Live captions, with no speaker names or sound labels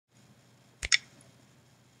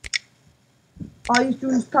All you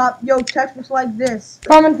students top, yo, textbooks like this.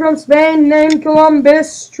 Coming from Spain, named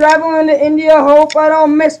Columbus, traveling to India, hope I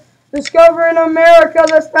don't miss. Discovering America,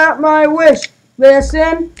 that's not my wish.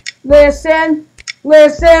 Listen, listen,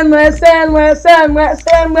 listen, listen, listen,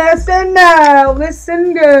 listen, listen now.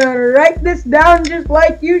 Listen good, write this down just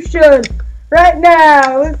like you should. Right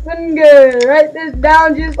now, listen good, write this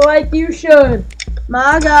down just like you should.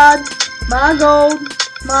 My God, my gold,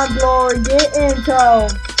 my glory, get in tow.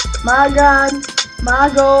 My God,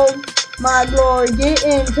 my gold, my glory, get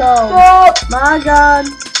in tow. Stop! My God,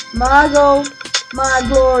 my gold, my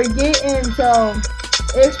glory, get in tow.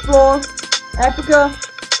 Explore Africa,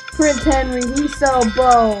 Prince Henry, he's so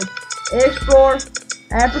bold. Explore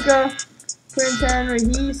Africa, Prince Henry,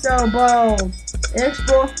 he's so bold.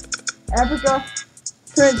 Explore Africa,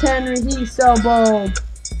 Prince Henry, he's so bold.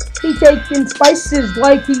 He taking spices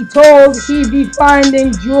like he told, he be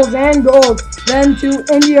finding jewels and gold. Then to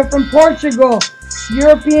India from Portugal,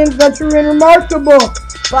 Europeans venturing remarkable.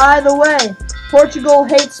 By the way, Portugal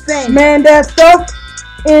hates Spain. Man, that stuff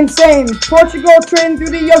insane. Portugal trading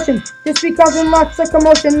through the ocean, this be causing lots of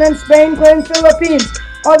commotion. Then Spain claims Philippines,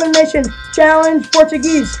 other nations challenge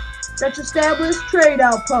Portuguese. Dutch established trade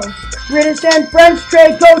outposts. British and French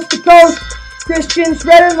trade coast to coast, Christians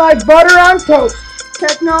spreading like butter on toast.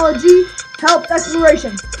 Technology help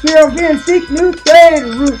exploration. Europeans seek new trade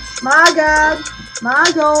routes. My God,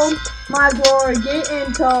 my gold, my glory, get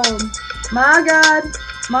in told. My God,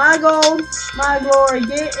 my gold, my glory,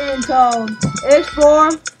 get in told.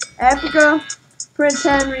 Explore Africa, Prince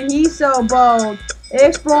Henry, he's so bold.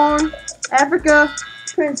 Explore Africa,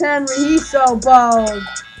 Prince Henry, he's so bold.